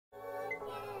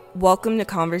Welcome to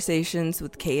Conversations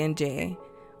with K and J.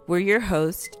 We're your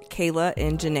hosts, Kayla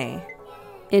and Janae.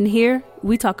 In here,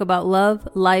 we talk about love,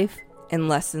 life, and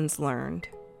lessons learned.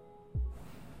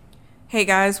 Hey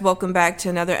guys, welcome back to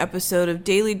another episode of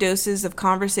Daily Doses of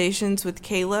Conversations with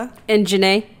Kayla and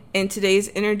Janae. In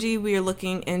today's energy, we are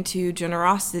looking into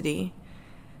generosity.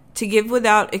 To give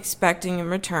without expecting in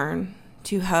return.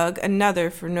 To hug another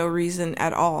for no reason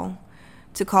at all.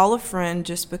 To call a friend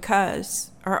just because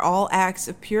are all acts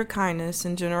of pure kindness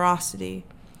and generosity.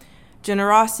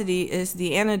 Generosity is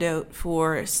the antidote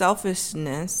for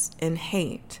selfishness and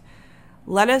hate.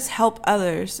 Let us help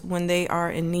others when they are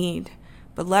in need,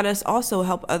 but let us also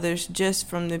help others just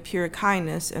from the pure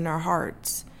kindness in our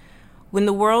hearts. When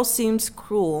the world seems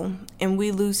cruel and we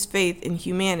lose faith in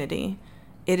humanity,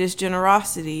 it is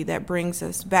generosity that brings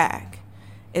us back.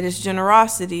 It is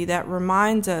generosity that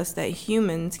reminds us that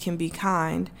humans can be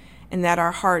kind and that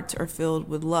our hearts are filled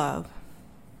with love.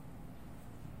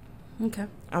 Okay.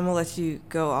 I'm going to let you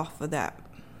go off of that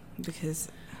because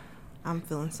I'm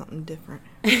feeling something different.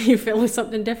 You're feeling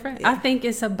something different? Yeah. I think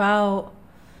it's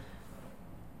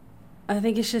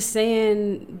just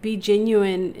saying be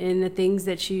genuine in the things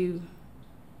that you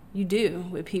do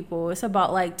with people. It's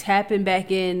about like tapping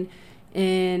back in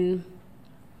and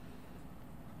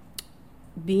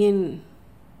being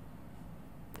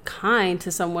kind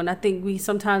to someone. I think we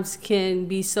sometimes can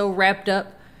be so wrapped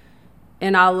up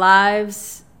in our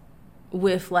lives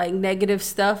with like negative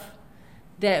stuff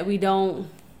that we don't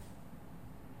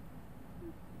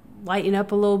lighten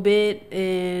up a little bit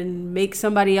and make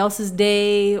somebody else's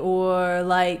day, or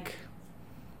like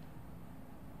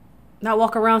not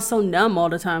walk around so numb all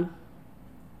the time.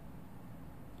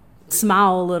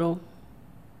 Smile a little.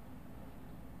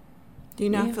 Do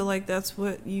you not feel like that's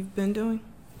what you've been doing?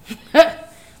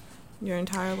 Your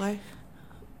entire life?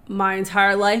 My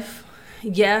entire life?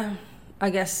 Yeah.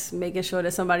 I guess making sure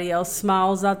that somebody else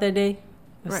smiles out their day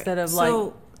instead of like...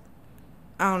 So,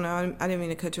 I don't know. I didn't mean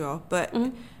to cut you off. But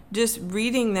just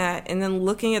reading that and then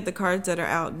looking at the cards that are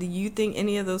out, do you think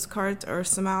any of those cards are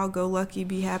smile, go lucky,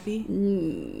 be happy?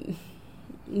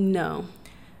 No.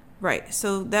 Right.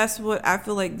 So that's what I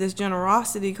feel like this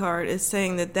generosity card is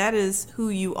saying, that is who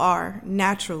you are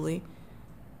naturally.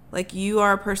 Like you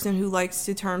are a person who likes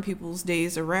to turn people's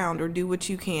days around or do what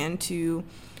you can to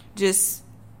just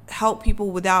help people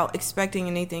without expecting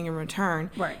anything in return.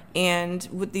 Right. And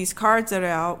with these cards that are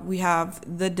out, we have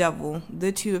the Devil,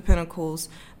 the Two of Pentacles,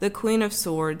 the Queen of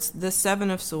Swords, the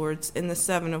Seven of Swords, and the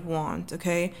Seven of Wands.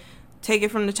 Okay. Take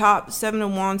it from the top. Seven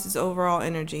of Wands is overall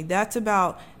energy. That's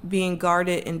about being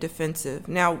guarded and defensive.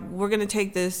 Now, we're going to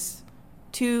take this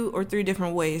 2 or 3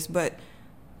 different ways, but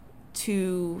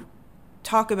to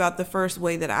talk about the first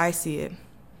way that I see it,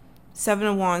 Seven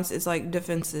of Wands is like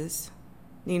defenses,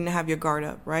 needing to have your guard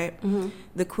up, right? Mm-hmm.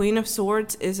 The Queen of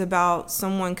Swords is about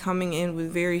someone coming in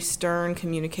with very stern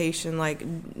communication, like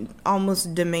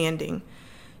almost demanding.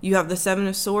 You have the Seven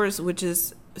of Swords, which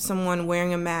is someone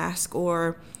wearing a mask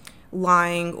or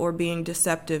lying or being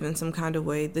deceptive in some kind of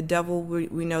way. The Devil,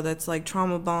 we know that's like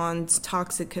trauma bonds,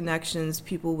 toxic connections,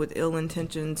 people with ill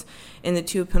intentions. And the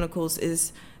Two of Pentacles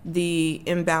is the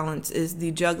imbalance, is the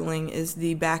juggling, is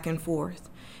the back and forth.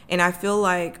 And I feel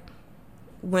like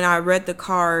when I read the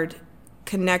card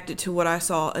connected to what I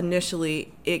saw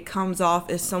initially, it comes off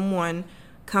as someone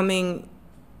coming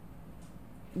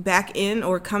back in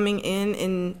or coming in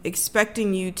and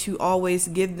expecting you to always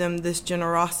give them this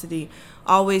generosity,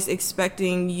 always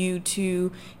expecting you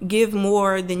to give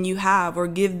more than you have or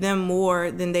give them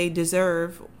more than they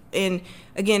deserve. And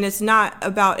again, it's not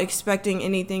about expecting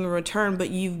anything in return,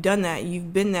 but you've done that.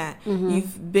 You've been that. Mm-hmm.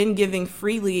 You've been giving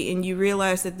freely, and you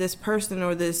realize that this person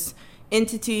or this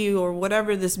entity or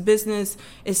whatever, this business,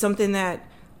 is something that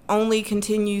only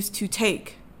continues to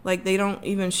take. Like they don't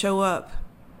even show up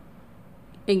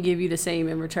and give you the same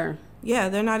in return. Yeah,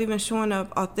 they're not even showing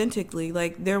up authentically.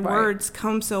 Like their words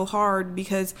come so hard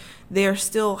because they're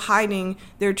still hiding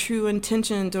their true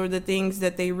intentions or the things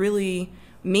that they really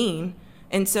mean.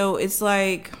 And so it's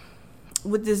like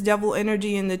with this Devil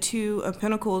energy and the Two of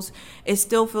Pentacles, it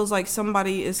still feels like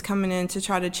somebody is coming in to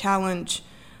try to challenge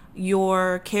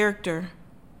your character.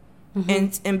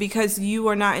 Mm-hmm. And because you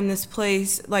are not in this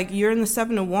place, like you're in the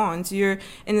Seven of Wands, you're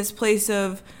in this place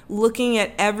of looking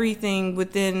at everything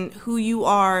within who you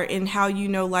are and how you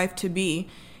know life to be.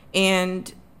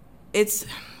 And it's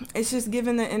just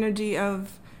given the energy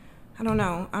of, I don't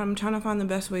know, I'm trying to find the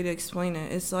best way to explain it.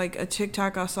 It's like a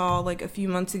TikTok I saw like a few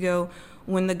months ago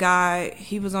when the guy,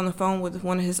 he was on the phone with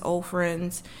one of his old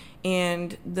friends,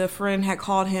 and the friend had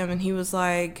called him and he was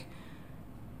like,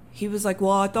 he was like,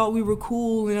 well, I thought we were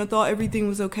cool and I thought everything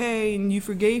was okay and you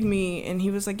forgave me. And he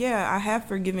was like, yeah, I have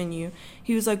forgiven you.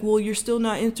 He was like, well, you're still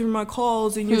not answering my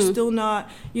calls and you're still not,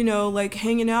 you know, like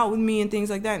hanging out with me and things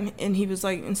like that. And he was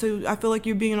like, and so I feel like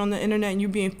you're being on the internet and you're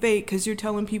being fake because you're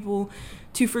telling people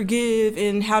to forgive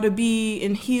and how to be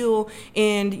and heal,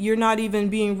 and you're not even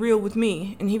being real with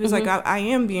me. And he was like, I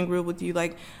am being real with you.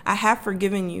 Like, I have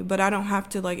forgiven you, but I don't have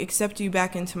to like accept you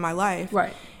back into my life.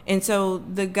 Right. And so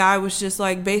the guy was just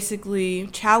like basically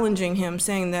challenging him,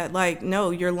 saying that like, no,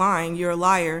 you're lying, you're a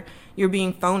liar, you're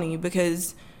being phony,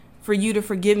 because for you to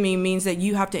forgive me means that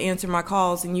you have to answer my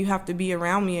calls and you have to be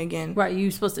around me again. Right,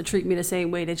 you're supposed to treat me the same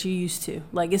way that you used to.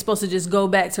 Like, it's supposed to just go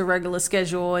back to regular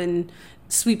schedule and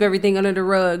sweep everything under the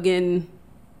rug. And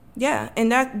yeah,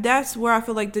 and that's where I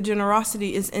feel like the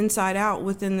generosity is inside out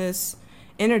within this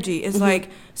energy. It's like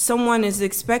someone is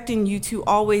expecting you to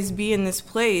always be in this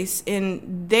place,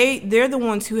 and they're the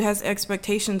ones who has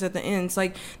expectations at the end. It's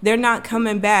like they're not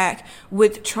coming back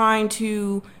with trying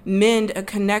to mend a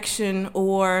connection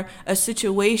or a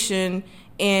situation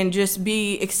and just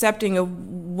be accepting of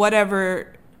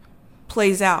whatever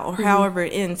plays out or however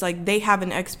it ends. Like, they have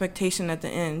an expectation at the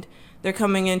end. They're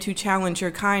coming in to challenge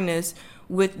your kindness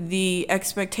with the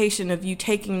expectation of you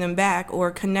taking them back or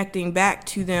connecting back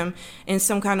to them in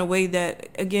some kind of way that,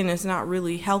 again, is not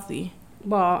really healthy.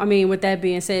 Well, I mean, with that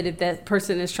being said, if that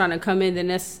person is trying to come in, then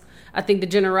that's, I think the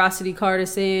generosity card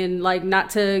is saying, like, not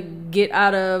to get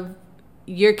out of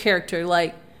your character,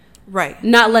 like, right,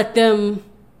 not let them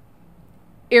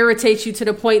irritate you to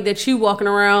the point that you walking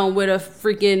around with a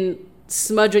freaking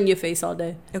smudge on your face all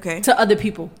day. Okay. To other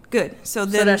people. Good. So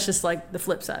that's just like the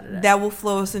flip side of that. That will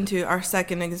flow us into our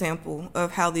second example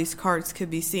of how these cards could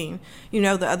be seen. You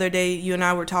know, the other day you and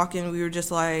I were talking, we were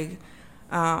just like,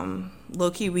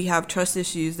 low-key, we have trust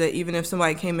issues that even if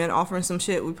somebody came in offering some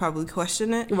shit, we'd probably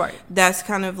question it. Right. That's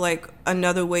kind of like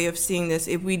another way of seeing this.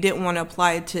 If we didn't want to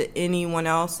apply it to anyone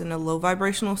else in a low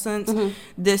vibrational sense,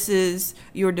 this is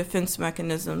your defense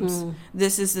mechanisms.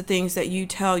 This is the things that you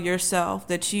tell yourself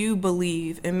that you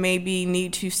believe and maybe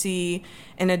need to see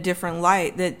in a different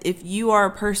light. That if you are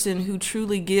a person who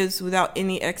truly gives without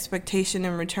any expectation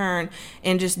in return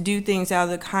and just do things out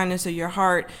of the kindness of your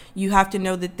heart, you have to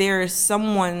know that there is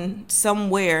someone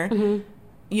somewhere,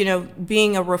 you know,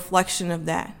 being a reflection of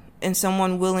that, and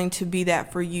someone willing to be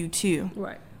that for you too.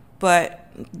 Right. But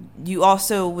you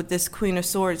also, with this Queen of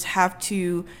Swords, have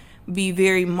to be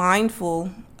very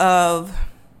mindful of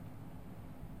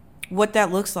what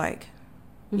that looks like.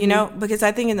 You know, because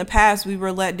I think in the past we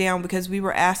were let down because we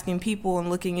were asking people and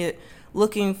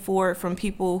looking for it from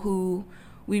people who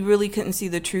we really couldn't see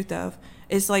the truth of.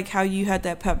 It's like how you had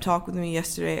that pep talk with me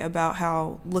yesterday about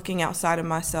how looking outside of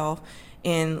myself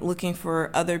and looking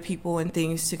for other people and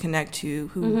things to connect to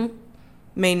who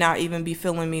may not even be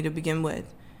feeling me to begin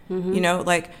with. You know,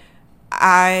 like,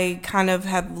 I kind of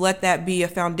have let that be a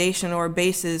foundation or a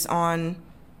basis on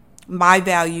my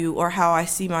value or how I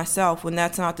see myself, when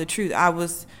that's not the truth. I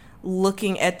was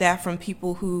looking at that from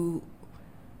people who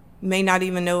may not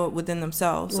even know it within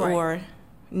themselves, right, or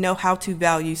know how to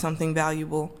value something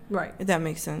valuable. Right. If that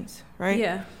makes sense, right?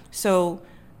 Yeah. So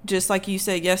just like you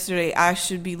said yesterday, I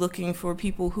should be looking for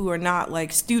people who are not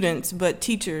like students, but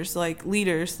teachers, like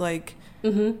leaders, like, I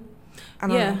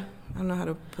don't know how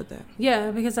to put that.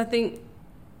 Yeah, because I think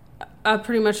I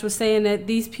pretty much was saying that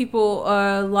these people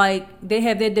are like, they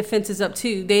have their defenses up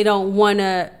too. They don't want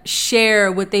to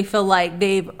share what they feel like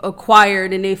they've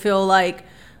acquired, and they feel like,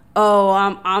 oh,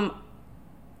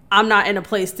 I'm not in a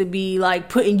place to be like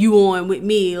putting you on with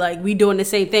me. Like, we doing the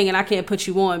same thing, and I can't put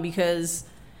you on because,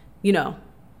 you know,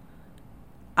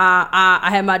 I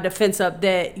have my defense up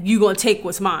that you gonna take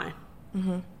what's mine.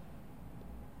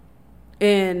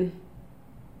 And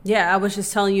yeah, I was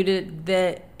just telling you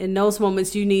that in those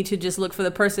moments you need to just look for the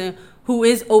person who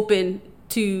is open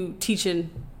to teaching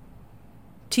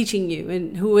you,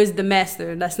 and who is the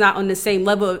master that's not on the same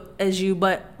level as you,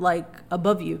 but like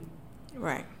above you.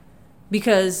 Right.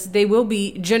 Because they will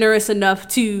be generous enough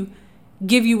to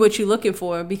give you what you're looking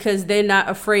for, because they're not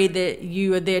afraid that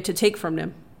you are there to take from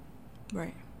them.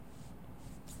 Right.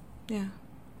 Yeah.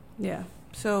 Yeah.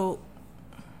 So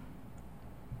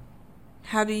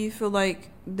how do you feel like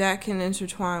that can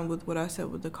intertwine with what I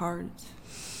said with the cards?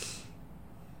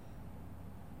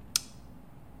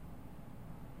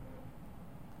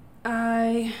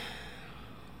 I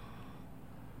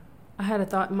had a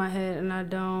thought in my head, and I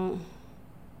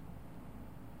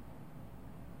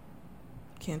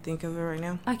can't think of it right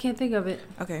now. I can't think of it.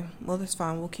 Okay, well, that's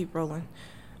fine. We'll keep rolling.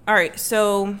 All right,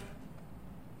 so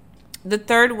the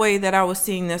third way that I was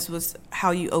seeing this was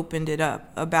how you opened it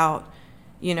up about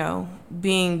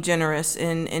being generous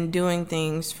and doing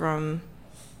things from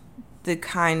the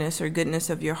kindness or goodness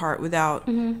of your heart without,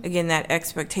 again, that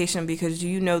expectation, because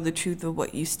you know the truth of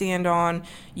what you stand on.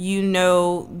 You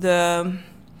know the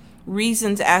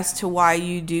reasons as to why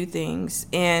you do things.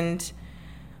 And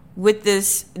with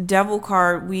this devil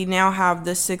card, we now have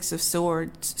the Six of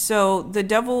Swords. So the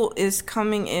devil is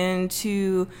coming in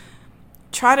to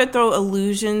try to throw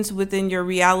illusions within your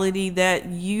reality that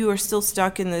you are still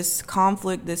stuck in this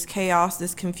conflict, this chaos,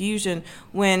 this confusion,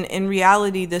 when in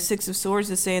reality the Six of Swords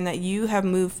is saying that you have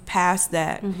moved past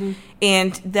that.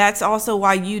 And that's also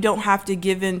why you don't have to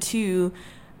give in to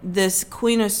this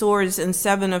Queen of Swords and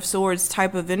Seven of Swords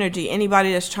type of energy.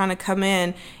 Anybody that's trying to come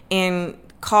in and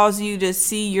cause you to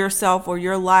see yourself or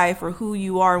your life or who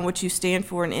you are and what you stand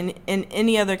for in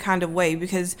any other kind of way,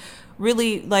 because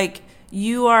really, like,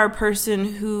 you are a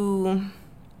person who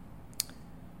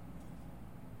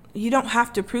you don't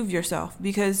have to prove yourself,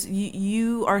 because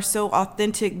you are so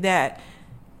authentic that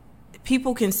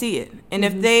people can see it. And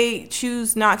if they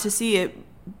choose not to see it,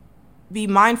 be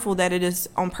mindful that it is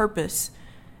on purpose.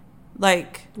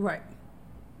 Like, right.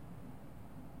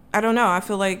 I don't know. I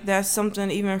feel like that's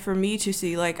something even for me to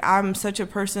see. Like, I'm such a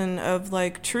person of,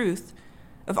 like, truth,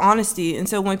 of honesty. And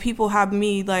so when people have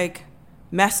me, like,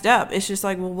 messed up, it's just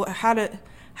like, well,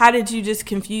 how did you just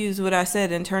confuse what I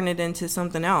said and turn it into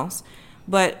something else?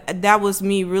 But that was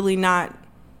me really not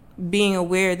being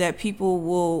aware that people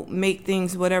will make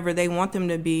things whatever they want them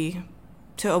to be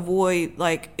to avoid,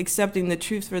 like, accepting the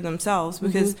truth for themselves,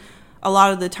 because a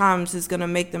lot of the times it's going to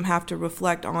make them have to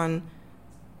reflect on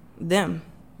them.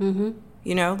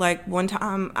 Like, one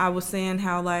time I was saying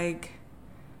how, like,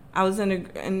 I was in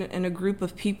a group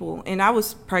of people, and I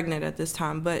was pregnant at this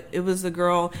time, but it was a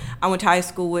girl I went to high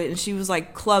school with, and she was,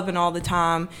 like, clubbing all the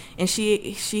time, and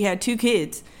she had 2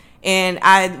 kids. And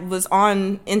I was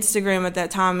on Instagram at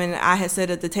that time, and I had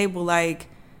said at the table, like,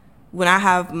 when I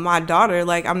have my daughter,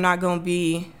 like, I'm not going to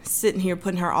be sitting here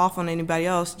putting her off on anybody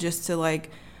else just to, like,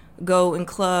 go and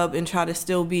club and try to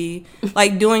still be,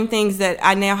 like, doing things that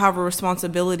I now have a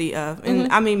responsibility of.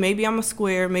 And I mean, maybe I'm a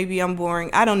square, maybe I'm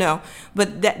boring, I don't know.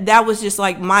 But that was just,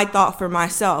 like, my thought for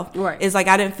myself. Right. It's like,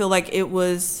 I didn't feel like it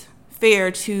was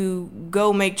fair to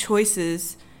go make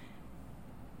choices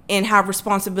and have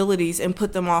responsibilities and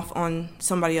put them off on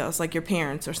somebody else, like your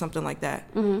parents or something like that.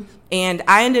 And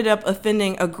I ended up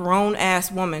offending a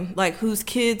grown-ass woman, like, whose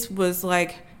kids was,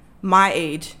 like, my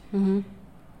age.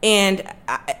 And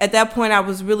at that point, I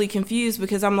was really confused,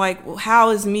 because I'm like, well, how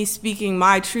is me speaking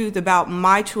my truth about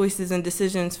my choices and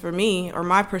decisions for me, or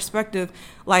my perspective,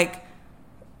 like,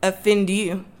 offend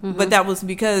you? But that was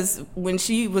because when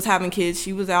she was having kids,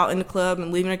 she was out in the club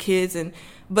and leaving her kids.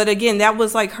 But again, that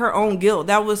was, like, her own guilt.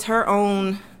 That was her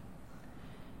own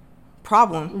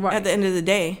problem at the end of the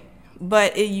day.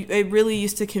 But it really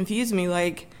used to confuse me.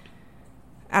 Like,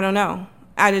 I don't know.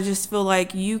 I just feel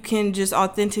like you can just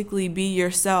authentically be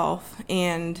yourself,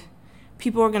 and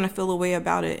people are going to feel a way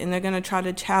about it, and they're going to try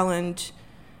to challenge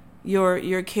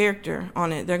your character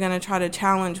on it. They're going to try to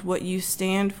challenge what you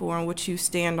stand for and what you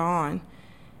stand on.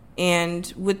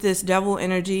 And with this devil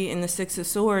energy and the Six of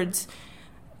Swords,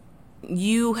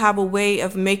 you have a way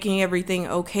of making everything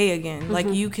okay again.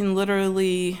 Like, you can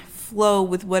literally flow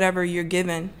with whatever you're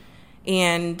given,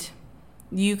 and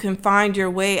you can find your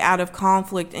way out of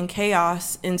conflict and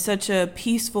chaos in such a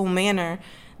peaceful manner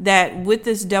that with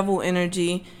this devil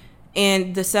energy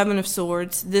and the Seven of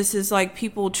Swords, this is like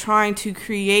people trying to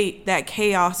create that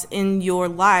chaos in your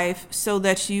life so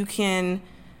that you can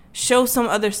show some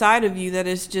other side of you that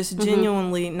is just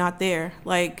genuinely not there.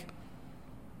 Like,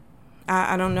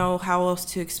 I don't know how else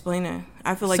to explain it.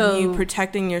 I feel like you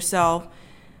protecting yourself,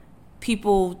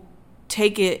 people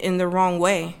take it in the wrong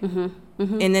way.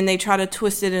 And then they try to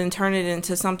twist it and turn it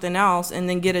into something else, and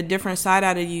then get a different side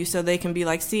out of you so they can be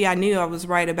like, see, I knew I was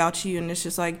right about you. And it's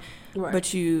just like,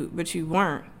 but you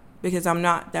weren't, because I'm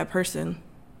not that person.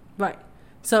 Right.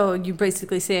 So you're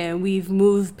basically saying we've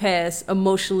moved past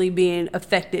emotionally being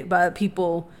affected by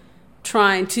people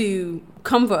trying to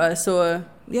come for us, or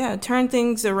turn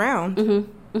things around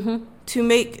to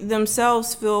make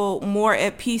themselves feel more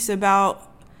at peace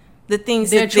about the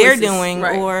things that they're doing,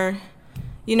 or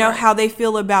how they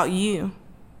feel about you.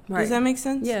 Does that make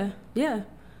sense? Yeah.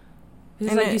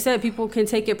 Because like you said, people can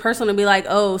take it personal and be like,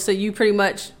 oh, so you pretty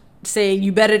much saying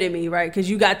you better than me, right? Because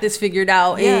you got this figured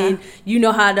out and you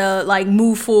know how to, like,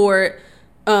 move forward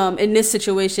in this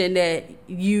situation, that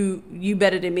you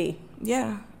better than me.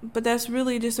 Yeah. But that's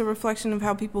really just a reflection of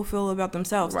how people feel about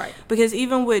themselves. Right. Because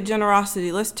even with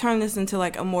generosity, let's turn this into,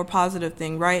 like, a more positive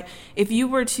thing, right? If you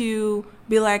were to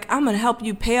be like, I'm going to help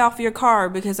you pay off your car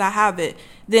because I have it,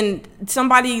 then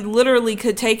somebody literally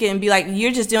could take it and be like,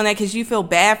 you're just doing that because you feel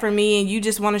bad for me and you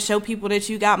just want to show people that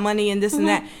you got money and this and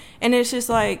that. And it's just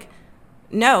like,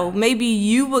 no, maybe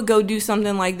you would go do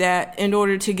something like that in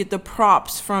order to get the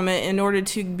props from it, in order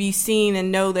to be seen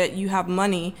and know that you have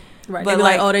money. Right. But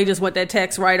like, oh, they just want that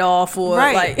tax write-off, or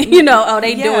like, doing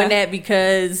that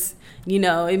because,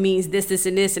 it means this,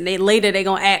 and this. And later they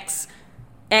going to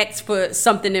ask for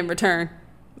something in return.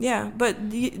 Yeah,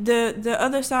 but the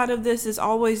other side of this is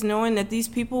always knowing that these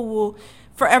people will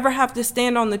forever have to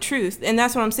stand on the truth. And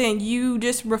that's what I'm saying. You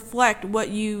just reflect what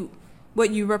you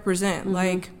represent.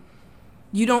 Like,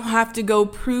 you don't have to go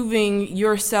proving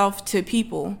yourself to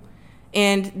people.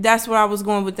 And that's what I was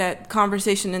going with that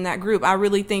conversation in that group. I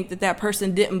really think that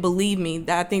person didn't believe me.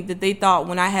 I think that they thought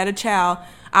when I had a child,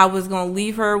 I was going to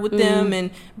leave her with them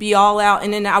and be all out.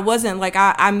 And then I wasn't. Like,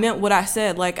 I meant what I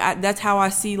said. Like, that's how I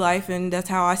see life, and that's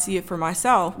how I see it for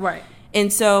myself. Right.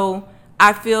 And so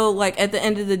I feel like at the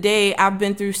end of the day, I've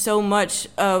been through so much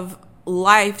of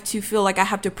life to feel like I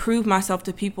have to prove myself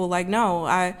to people. Like,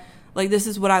 no, this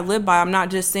is what I live by. I'm not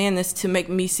just saying this to make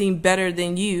me seem better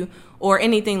than you or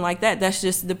anything like that. That's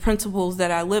just the principles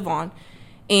that I live on.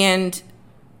 And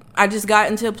I just got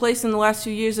into a place in the last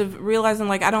 2 years of realizing,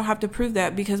 like, I don't have to prove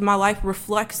that because my life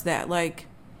reflects that. Like,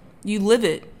 you live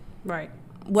it. Right.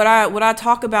 What I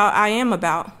talk about, I am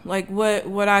about. Like,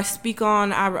 what I speak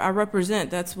on, I represent.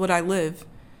 That's what I live,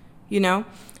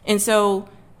 And so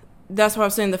that's what I'm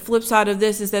saying. The flip side of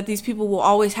this is that these people will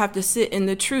always have to sit in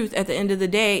the truth at the end of the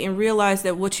day and realize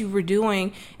that what you were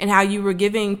doing and how you were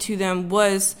giving to them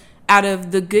was out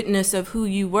of the goodness of who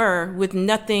you were, with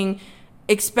nothing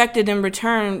expected in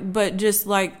return but just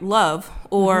like love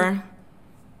or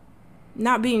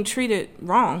not being treated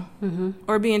wrong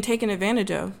or being taken advantage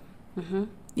of.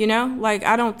 Like,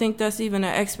 I don't think that's even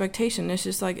an expectation. It's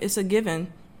just like, it's a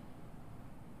given.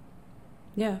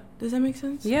 Yeah. Does that make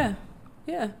sense? Yeah.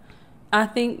 I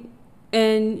think,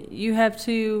 and you have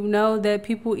to know that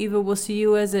people either will see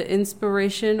you as an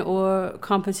inspiration or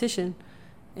competition,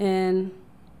 and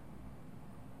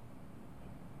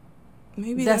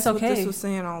maybe that's okay. What this was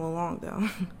saying all along, though.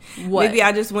 What? Maybe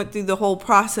I just went through the whole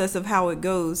process of how it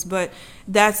goes, but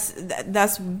that's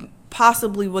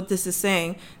possibly what this is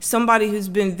saying. Somebody who's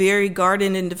been very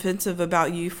guarded and defensive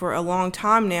about you for a long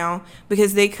time now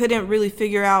because they couldn't really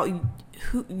figure out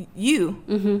who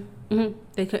you.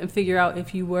 They couldn't figure out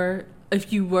if you were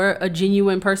a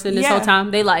genuine person this whole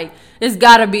time. They like, it's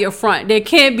gotta be a front. There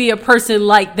can't be a person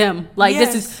like them. Like,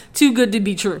 this is too good to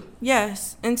be true.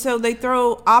 Yes. And so they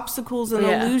throw obstacles and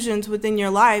illusions within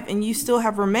your life, and you still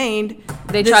have remained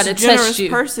this try to generous test you.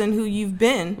 Person who you've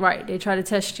been. Right. They try to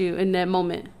test you in that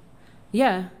moment.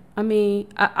 Yeah. I mean,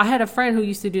 I had a friend who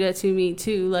used to do that to me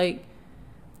too. Like,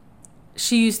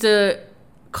 she used to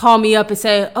call me up and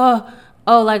say,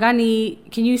 like,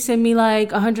 can you send me like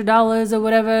 $100 or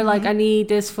whatever? Like, I need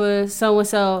this for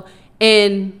so-and-so.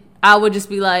 And I would just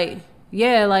be like,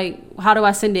 yeah, like, how do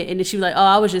I send it? And then she'd be like,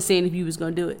 I was just saying if you was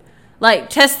going to do it. Like,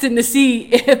 testing to see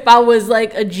if I was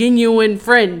like a genuine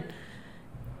friend.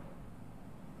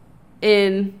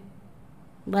 And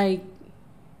like,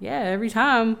 every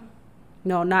time.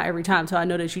 No, not every time. So I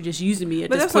know that you're just using me at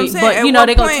this point. But, they're going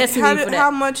to test me for that.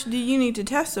 How much do you need to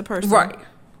test a person?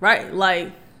 Right.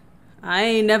 Like, I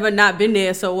ain't never not been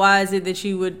there, so why is it that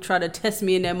you would try to test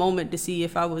me in that moment to see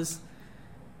if I was...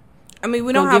 I mean,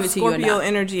 we don't have Scorpio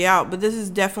energy out, but this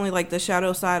is definitely like the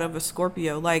shadow side of a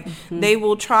Scorpio. Like, they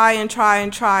will try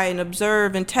and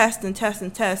observe and test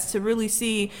to really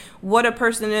see what a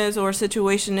person is or a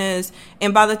situation is.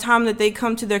 And by the time that they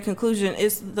come to their conclusion,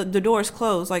 the door is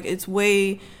closed. Like, it's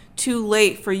way too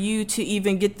late for you to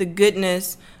even get the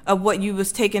goodness of what you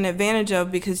was taken advantage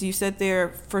of because you sat there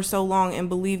for so long and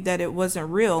believed that it wasn't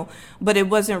real. But it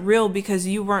wasn't real because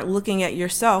you weren't looking at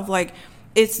yourself. Like,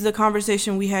 it's the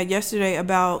conversation we had yesterday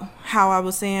about how I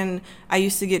was saying I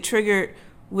used to get triggered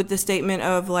with the statement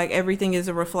of, like, everything is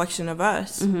a reflection of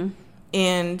us.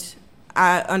 And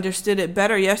I understood it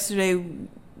better yesterday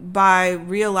by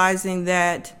realizing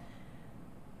that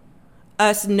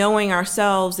us knowing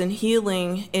ourselves and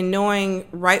healing and knowing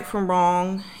right from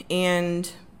wrong and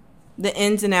the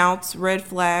ins and outs, red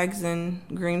flags and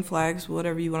green flags,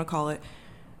 whatever you want to call it,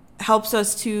 helps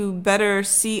us to better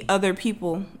see other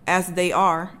people as they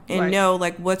are and Right. know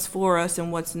like what's for us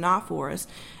and what's not for us.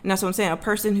 And that's what I'm saying. A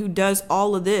person who does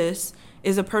all of this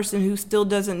is a person who still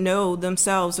doesn't know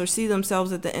themselves or see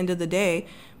themselves at the end of the day,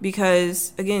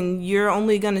 because again, you're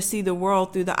only going to see the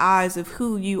world through the eyes of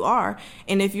who you are.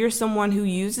 And if you're someone who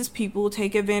uses people,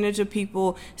 take advantage of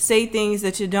people, say things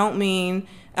that you don't mean,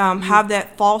 have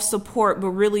that false support, but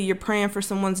really you're praying for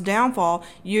someone's downfall,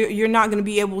 you're not going to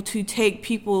be able to take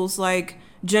people's like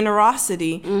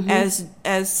generosity as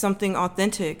something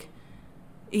authentic.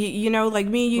 You know, like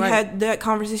me and you Right. had that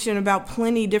conversation about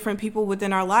plenty different people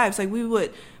within our lives. Like we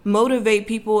would motivate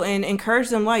people and encourage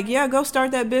them like, yeah, go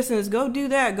start that business, go do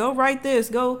that, go write this,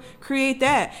 go create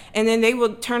that. And then they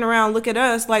would turn around, look at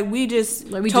us like we just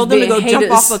Like we told just them to go being jump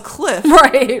haters. off a cliff.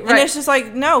 Right. And it's just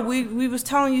like, no, we was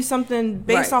telling you something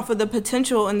based Right. off of the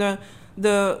potential and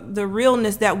the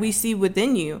realness that we see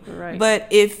within you. Right. But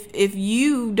if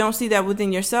you don't see that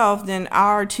within yourself, then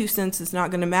our 2 cents is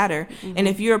not going to matter. And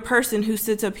if you're a person who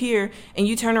sits up here and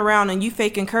you turn around and you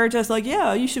fake encourage us like,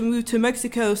 yeah, you should move to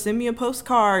Mexico, send me a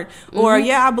postcard, or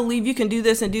yeah, I believe you can do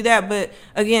this and do that, but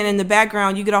again, in the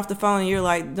background you get off the phone and you're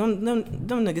like, them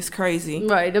niggas crazy.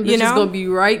 Right. Them You bitches know? gonna be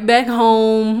right back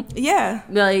home. Yeah.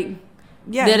 Like,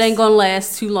 Yes. that ain't gonna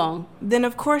last too long. Then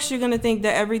of course you're gonna think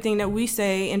that everything that we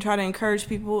say and try to encourage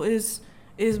people is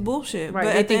bullshit. Right,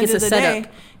 But they at the think end it's of a the setup. day,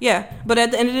 yeah. But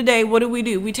at the end of the day, what do?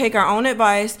 We take our own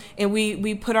advice and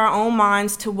we put our own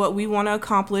minds to what we want to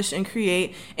accomplish and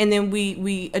create, and then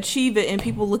we achieve it, and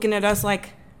people looking at us like,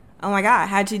 oh my God,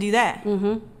 how'd you do that?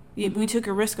 We took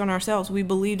a risk on ourselves. We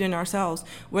believed in ourselves,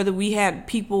 whether we had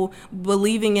people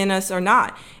believing in us or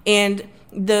not. And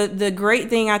the great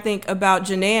thing I think about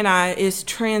Janae and I is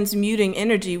transmuting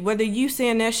energy. Whether you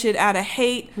saying that shit out of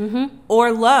hate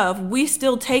or love, we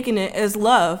still taking it as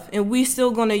love, and we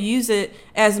still gonna use it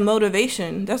as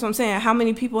motivation. That's what I'm saying. How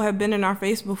many people have been in our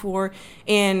face before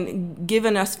and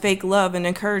given us fake love and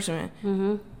encouragement?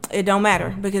 It don't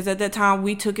matter, because at that time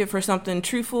we took it for something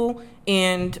truthful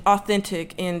and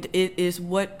authentic, and it is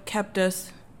what kept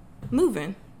us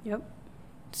moving. Yep.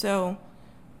 So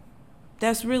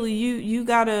that's really you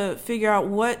gotta figure out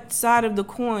what side of the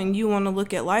coin you want to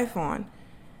look at life on.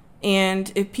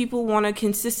 And if people want to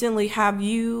consistently have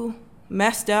you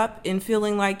messed up and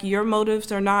feeling like your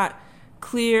motives are not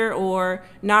clear or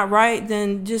not right,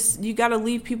 then just you got to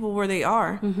leave people where they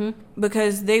are,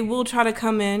 because they will try to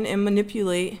come in and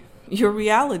manipulate your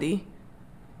reality.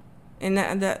 And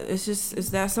that it's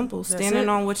that simple. Standing it.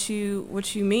 on what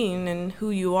you mean and who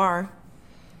you are.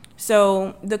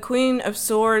 So the Queen of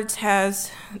Swords has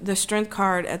the Strength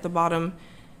card at the bottom,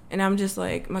 and I'm just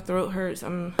like, my throat hurts.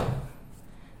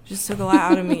 Just took a lot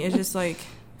out of me. It's just like,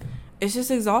 it's just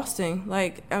exhausting.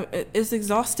 Like, it's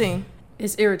exhausting.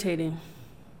 It's irritating.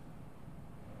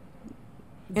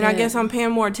 And I guess I'm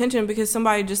paying more attention because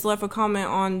somebody just left a comment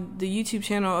on the YouTube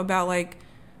channel about like,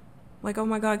 oh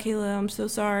my God, Kayla, I'm so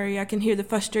sorry. I can hear the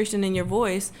frustration in your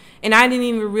voice. And I didn't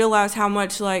even realize how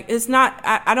much, like, it's not,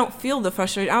 I don't feel the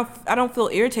frustration. I don't feel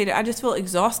irritated. I just feel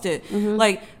exhausted.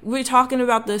 Like, we're talking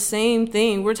about the same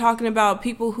thing. We're talking about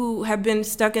people who have been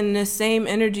stuck in this same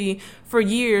energy for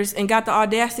years and got the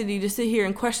audacity to sit here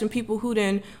and question people who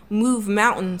then move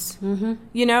mountains.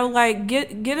 You know, like,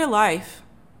 get a life.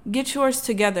 Get yours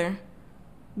together.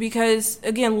 Because,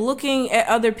 again, looking at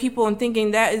other people and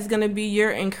thinking that is going to be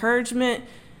your encouragement,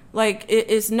 like,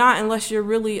 it's not unless you're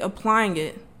really applying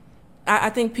it. I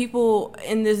think people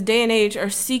in this day and age are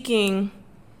seeking,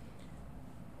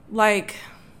 like,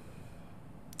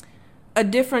 a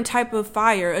different type of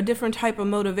fire, a different type of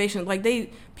motivation. Like,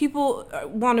 people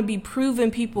want to be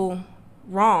proving people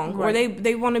wrong. Right. Or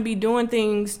they want to be doing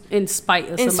things In spite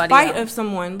of in somebody spite else. of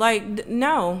someone. Like,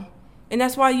 no. And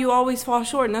that's why you always fall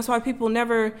short, and that's why people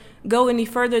never go any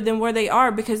further than where they are,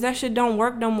 because that shit don't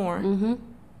work no more.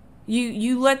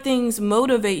 You let things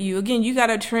motivate you. Again, you got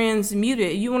to transmute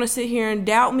it. You want to sit here and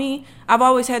doubt me? I've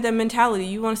always had that mentality.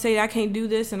 You want to say I can't do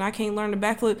this and I can't learn the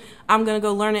backflip? I'm going to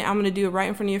go learn it. I'm going to do it right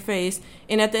in front of your face.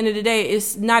 And at the end of the day,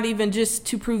 it's not even just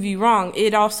to prove you wrong.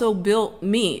 It also built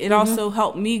me. It also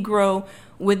helped me grow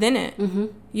within it.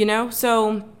 You know?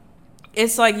 So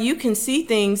it's like you can see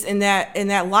things in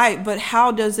that light, but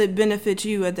how does it benefit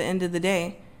you at the end of the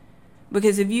day?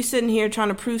 Because if you sitting here trying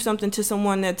to prove something to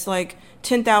someone that's like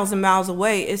 10,000 miles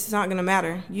away, it's not going to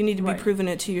matter. You need to be Right. proving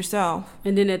it to yourself.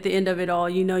 And then at the end of it all,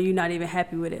 you know you're not even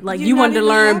happy with it. Like, You're you not wanted to even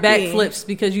learn happy. backflips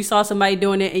because you saw somebody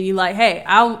doing it and you like, hey,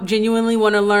 I genuinely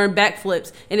want to learn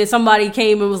backflips. And then somebody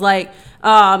came and was like,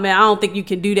 oh, man, I don't think you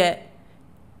can do that.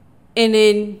 And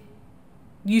then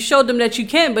you showed them that you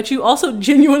can, but you also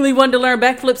genuinely wanted to learn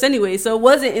backflips anyway. So it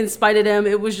wasn't in spite of them.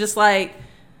 It was just like,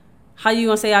 how you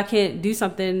gonna say I can't do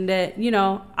something that, you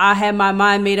know, I had my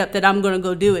mind made up that I'm gonna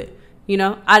go do it? You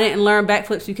know, I didn't learn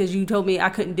backflips because you told me I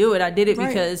couldn't do it. I did it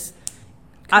because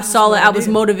I saw it, I was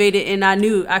motivated, and I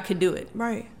knew I could do it.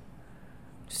 Right.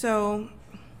 So,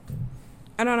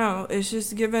 I don't know. It's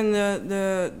just given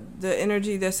the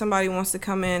energy that somebody wants to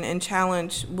come in and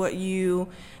challenge what you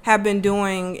have been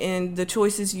doing and the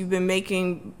choices you've been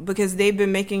making because they've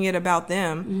been making it about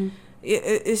them.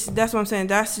 That's what I'm saying.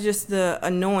 That's just the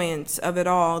annoyance of it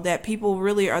all, that people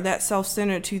really are that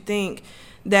self-centered to think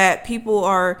that people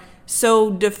are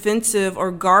so defensive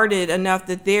or guarded enough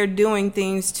that they're doing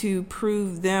things to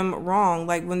prove them wrong,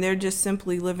 like when they're just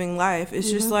simply living life. It's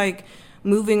just like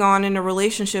moving on in a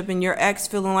relationship and your ex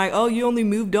feeling like, oh, you only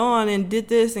moved on and did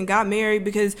this and got married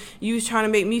because you was trying to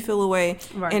make me feel away.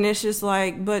 Right. And it's just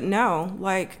like, but no,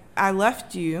 like, I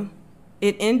left you.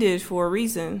 It ended for a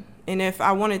reason. And if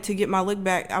I wanted to get my lick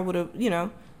back, I would have, you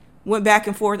know, went back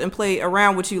and forth and played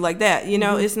around with you like that. You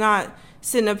know, it's not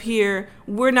sitting up here.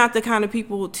 We're not the kind of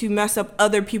people to mess up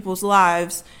other people's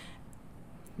lives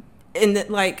in the,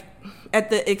 like,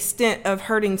 at the extent of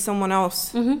hurting someone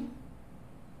else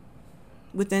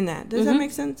within that. Does that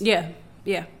make sense? Yeah.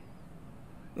 Yeah.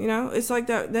 You know, it's like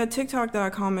that TikTok that I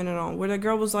commented on where that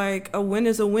girl was like, a win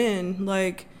is a win.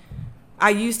 Like, I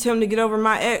used him to get over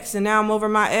my ex, and now I'm over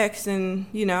my ex, and,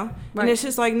 you know. Right. And it's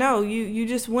just like, no, you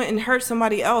just went and hurt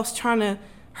somebody else trying to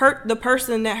hurt the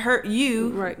person that hurt you.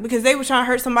 Right. Because they were trying to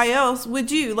hurt somebody else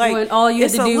with you. Like, when all you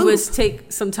had to do was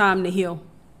take some time to heal.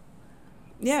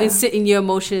 Yeah. And sit in your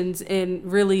emotions and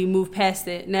really move past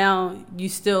it. Now you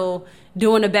still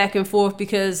doing the back and forth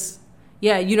because,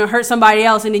 yeah, you done hurt somebody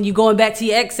else, and then you going back to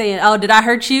your ex saying, oh, did I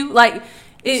hurt you? Like,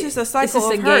 it's just a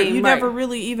cycle of hurt. You never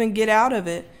really even get out of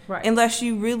it unless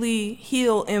you really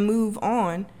heal and move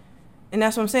on. And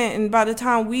that's what I'm saying. And by the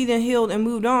time we then healed and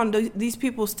moved on, these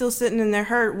people still sitting in their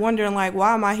hurt wondering, like,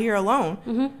 why am I here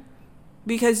alone?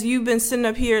 Because you've been sitting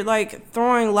up here, like,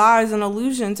 throwing lies and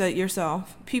illusions at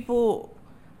yourself. People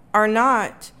are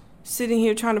not sitting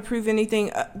here trying to prove anything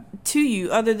to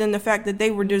you other than the fact that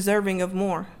they were deserving of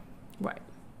more. Right.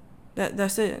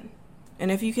 That's it.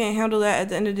 And if you can't handle that at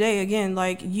the end of the day, again,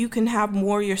 like, you can have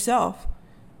more yourself,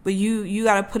 but you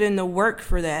got to put in the work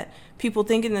for that. People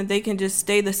thinking that they can just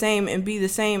stay the same and be the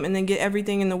same and then get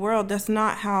everything in the world, it's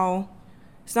not how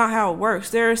it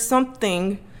works. There is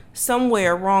something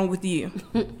somewhere wrong with you.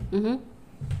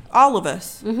 All of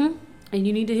us. And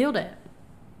you need to heal that.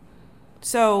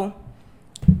 So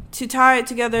to tie it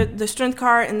together, the strength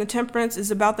card and the temperance is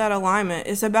about that alignment.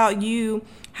 It's about you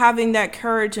having that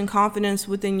courage and confidence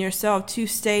within yourself to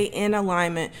stay in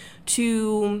alignment,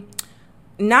 to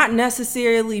not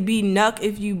necessarily be nuck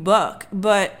if you buck,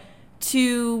 but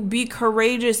to be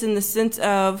courageous in the sense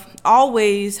of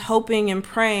always hoping and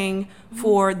praying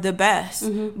for the best,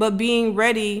 but being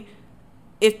ready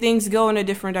if things go in a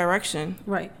different direction.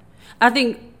 Right. I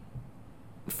think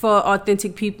for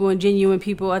authentic people and genuine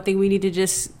people, I think we need to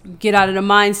just get out of the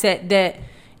mindset that,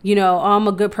 you know, oh, I'm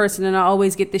a good person and I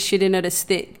always get the shit in of the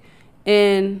stick.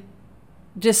 And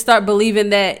just start believing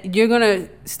that you're going to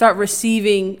start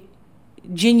receiving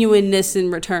genuineness in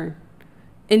return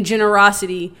and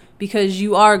generosity because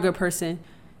you are a good person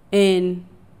and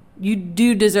you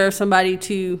do deserve somebody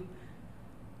to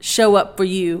show up for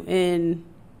you and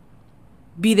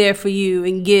be there for you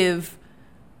and give.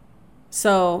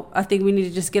 So I think we need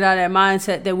to just get out of that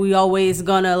mindset that we always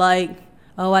gonna like,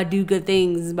 oh, I do good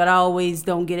things, but I always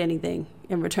don't get anything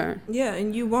in return. Yeah,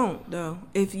 and you won't, though.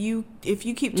 If you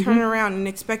keep turning around and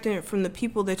expecting it from the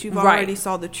people that you've already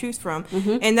saw the truth from.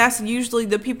 And that's usually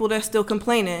the people that's still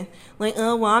complaining. Like,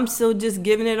 oh, well, I'm still just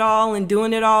giving it all and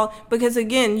doing it all. Because,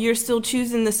 again, you're still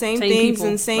choosing the same things people,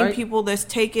 and same people that's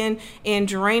taking and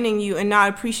draining you and not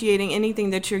appreciating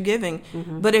anything that you're giving.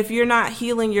 But if you're not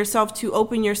healing yourself to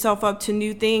open yourself up to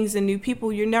new things and new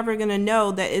people, you're never going to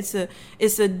know that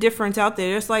it's a difference out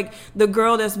there. It's like the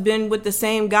girl that's been with the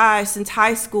same guy since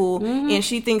high school and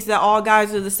she thinks that all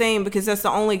guys are the same because that's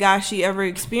the only guy she ever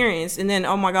experienced, and then,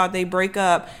 oh my God, they break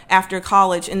up after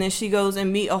college and then she goes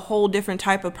and meet a whole different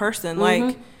type of person.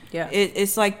 Like,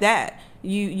 it's like that.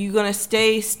 You're gonna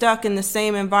stay stuck in the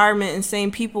same environment and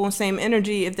same people and same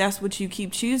energy if that's what you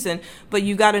keep choosing. But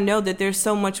you got to know that there's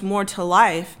so much more to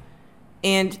life,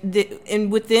 and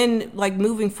within, like,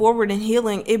 moving forward and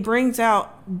healing, it brings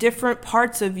out different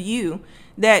parts of you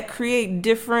that create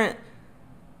different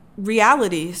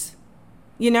realities.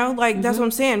 You know, like, that's what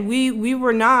I'm saying. We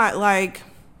were not, like,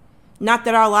 not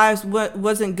that our lives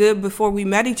wasn't good before we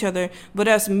met each other, but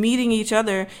us meeting each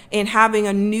other and having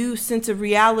a new sense of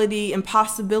reality and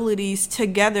possibilities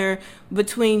together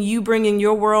between you bringing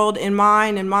your world and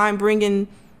mine bringing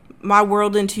my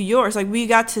world into yours. Like, we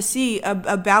got to see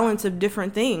a balance of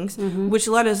different things, which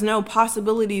let us know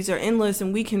possibilities are endless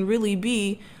and we can really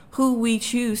be who we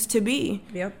choose to be.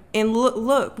 Yep. And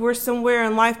look, we're somewhere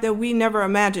in life that we never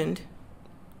imagined.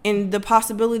 And the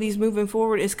possibilities moving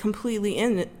forward is completely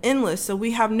endless. So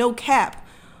we have no cap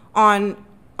on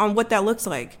what that looks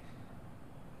like.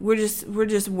 We're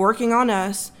just working on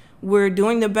us. We're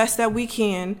doing the best that we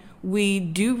can. We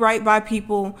do right by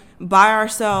people, by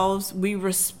ourselves. We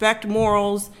respect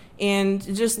morals and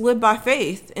just live by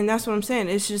faith. And that's what I'm saying.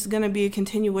 It's just going to be a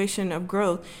continuation of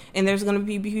growth. And there's going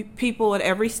to be people at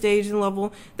every stage and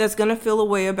level that's going to feel a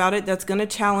way about it, that's going to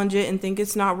challenge it and think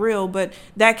it's not real. But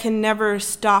that can never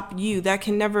stop you. That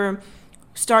can never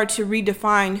start to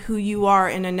redefine who you are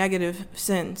in a negative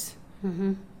sense.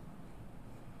 Mm-hmm.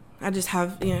 I just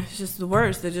have, it's just the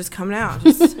words that just coming out.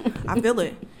 I feel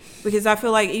it. Because I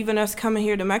feel like even us coming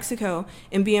here to Mexico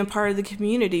and being part of the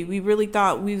community, we really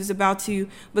thought we was about to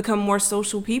become more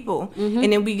social people. Mm-hmm.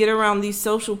 And then we get around these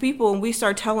social people and we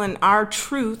start telling our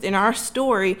truth and our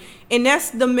story. And that's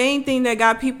the main thing that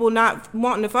got people not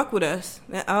wanting to fuck with us.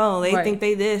 They think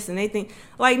they this and they think,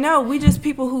 like, no, we just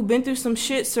people who've been through some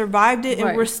shit, survived it,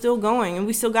 and we're still going. And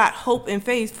we still got hope and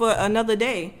faith for another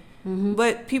day. Mm-hmm.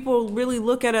 But people really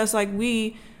look at us like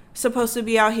we supposed to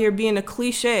be out here being a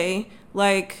cliche,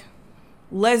 like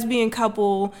lesbian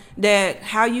couple that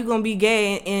how you gonna be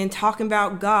gay and talking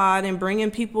about God and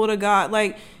bringing people to God.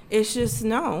 Like, it's just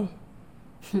no.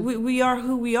 We are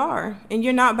who we are, and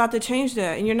you're not about to change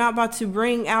that, and you're not about to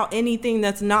bring out anything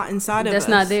that's not inside of us. That's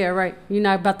not there, right? You're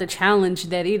not about to challenge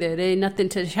that either. There ain't nothing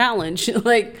to challenge.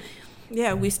 Like,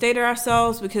 yeah, we stay to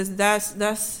ourselves because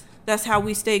that's how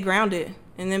we stay grounded.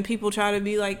 And then people try to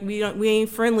be like, we ain't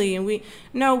friendly, and we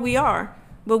are.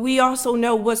 But we also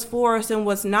know what's for us and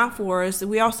what's not for us.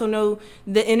 We also know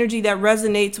the energy that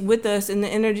resonates with us and the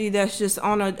energy that's just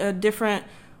on a different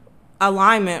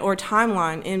alignment or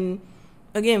timeline. And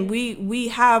again, we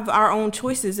have our own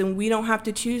choices, and we don't have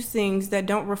to choose things that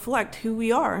don't reflect who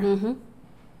we are. Mm-hmm.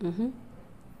 Mm-hmm.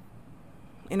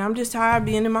 And I'm just tired of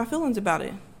being in my feelings about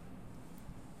it.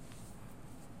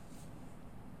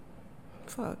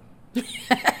 Fuck.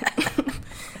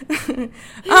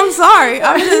 I'm sorry.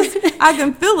 I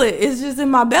can feel it. It's just in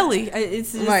my belly.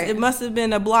 It's just, It must have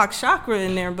been a blocked chakra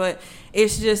in there, but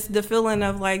it's just the feeling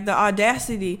of like the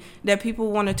audacity that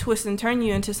people want to twist and turn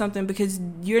you into something because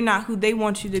you're not who they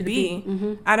want you to be.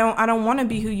 Mm-hmm. I don't want to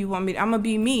be who you want me to. I'm gonna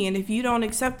be me, and if you don't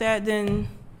accept that, then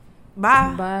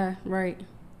bye. Right.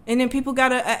 And then people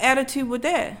got an attitude with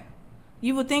that.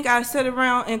 You would think I sat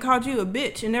around and called you a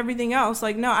bitch and everything else.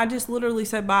 Like, no, I just literally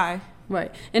said bye.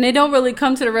 Right. And they don't really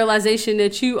come to the realization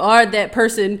that you are that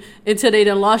person until they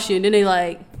done lost you. And then they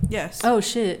like, yes. Oh,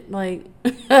 shit. Like,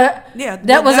 yeah,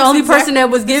 that was the only person that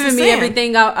was giving me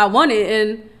everything I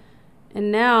wanted.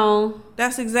 And now.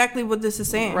 That's exactly what this is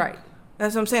saying. Right.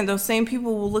 That's what I'm saying. Those same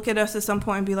people will look at us at some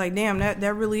point and be like, damn,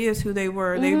 that really is who they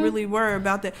were. Mm-hmm. They really were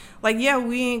about that. Like, yeah,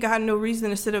 we ain't got no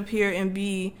reason to sit up here and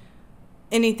be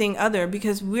anything other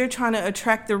because we're trying to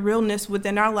attract the realness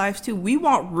within our lives too. We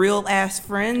want real ass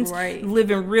friends,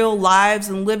 living real lives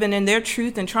and living in their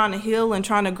truth and trying to heal and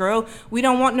trying to grow. We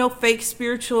don't want no fake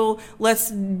spiritual,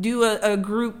 let's do a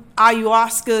group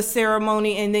ayahuasca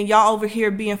ceremony and then y'all over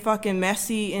here being fucking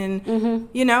messy and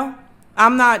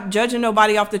I'm not judging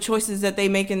nobody off the choices that they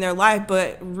make in their life,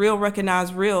 but real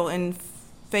recognize real and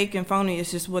fake and phony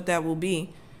is just what that will be.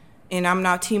 And I'm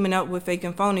not teaming up with fake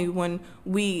and phony when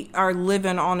we are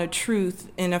living on a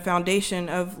truth and a foundation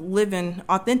of living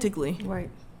authentically. Right.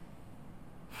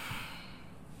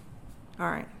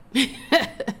 All right.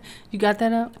 You got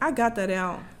that out? I got that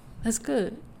out. That's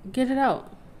good. Get it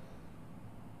out.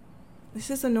 It's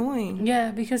just annoying.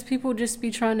 Yeah, because people just be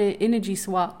trying to energy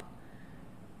swap.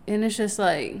 And it's just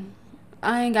like,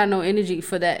 I ain't got no energy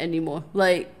for that anymore.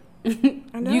 Like, you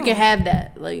can have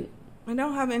that. Like, I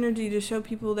don't have energy to show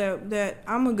people that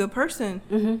I'm a good person.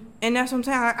 Mm-hmm. And that's what I'm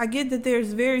saying. I get that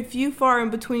there's very few far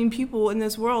in between people in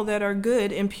this world that are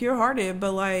good and pure-hearted,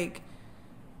 but like,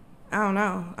 I don't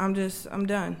know. I'm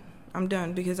done. I'm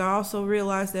done because I also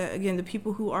realize that, again, the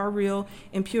people who are real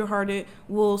and pure-hearted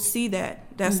will see that.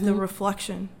 That's the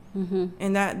reflection. Mm-hmm.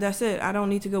 And that's it. I don't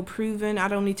need to go proven. I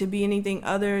don't need to be anything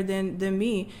other than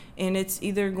me. And it's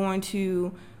either going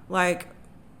to, like,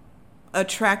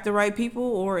 attract the right people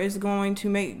or it's going to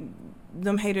make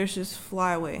them haters just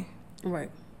fly away.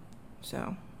 Right.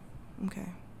 So, okay.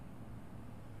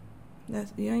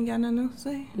 You ain't got nothing else to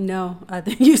say? No, I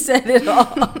think you said it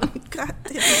all. God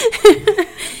damn it.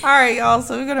 All right, y'all.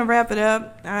 So we're going to wrap it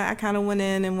up. I kind of went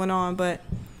in and went on, but.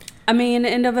 I mean, in the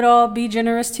end of it all, be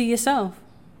generous to yourself.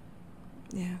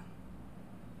 Yeah.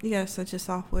 You got such a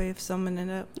soft way of summing it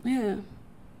up. Yeah.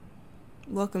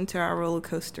 Welcome to our roller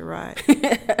coaster ride.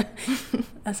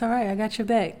 That's all right. I got your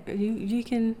back. You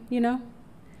can, Yeah.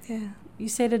 You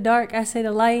say the dark, I say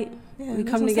the light. Yeah, we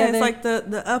that's come what I'm saying. together. It's like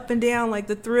the up and down, like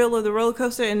the thrill of the roller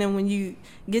coaster, and then when you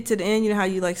get to the end, you know how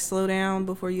you like slow down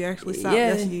before you actually stop.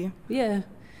 Yeah. That's you. Yeah.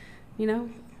 You know,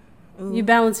 Ooh. you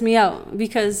balance me out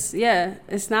because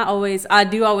it's not always. I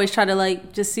do always try to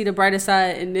like just see the brighter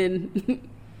side, and then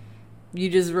you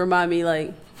just remind me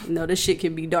like, no, this shit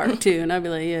can be dark too, and I'd be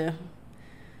like, yeah.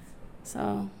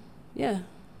 So, yeah.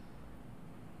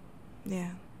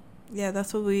 Yeah,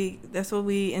 that's what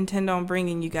we intend on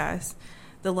bringing you guys,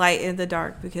 the light and the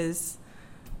dark, because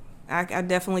I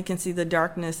definitely can see the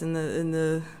darkness in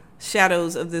the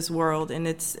shadows of this world, and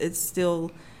it's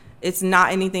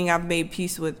not anything I've made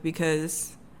peace with,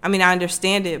 because I mean I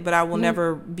understand it, but I will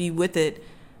never be with it.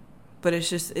 But it's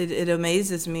just it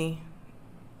amazes me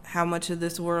how much of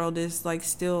this world is like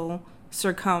still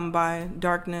succumbed by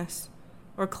darkness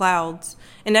or clouds,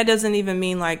 and that doesn't even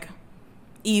mean like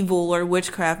evil or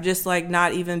witchcraft, just like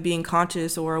not even being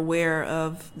conscious or aware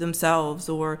of themselves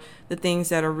or the things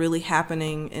that are really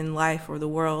happening in life or the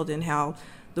world, and how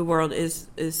the world is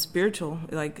spiritual.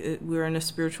 Like we're in a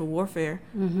spiritual warfare,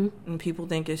 and people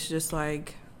think it's just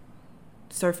like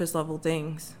surface level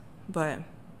things, but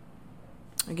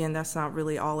again, that's not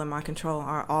really all in my control.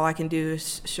 All I can do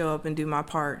is show up and do my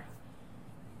part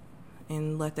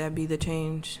and let that be the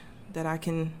change that I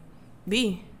can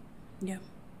be. Yeah.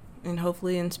 And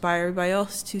hopefully inspire everybody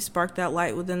else to spark that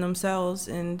light within themselves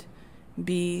and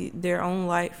be their own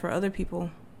light for other people.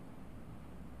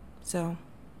 So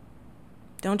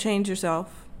don't change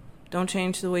yourself. Don't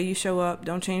change the way you show up.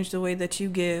 Don't change the way that you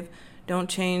give. Don't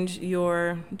change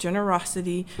your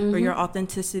generosity or your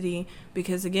authenticity,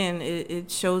 because again,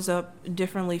 it shows up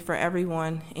differently for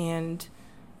everyone, and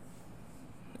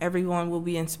everyone will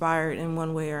be inspired in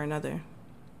one way or another.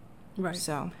 Right.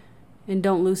 So. And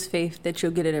don't lose faith that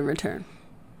you'll get it in return.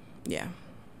 Yeah.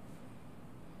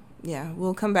 Yeah,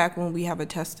 we'll come back when we have a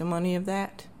testimony of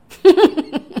that.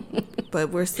 But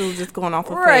we're still just going off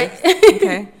of faith.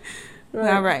 Okay?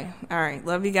 Right. All right.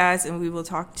 Love you guys, and we will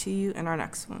talk to you in our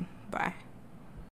next one. Bye.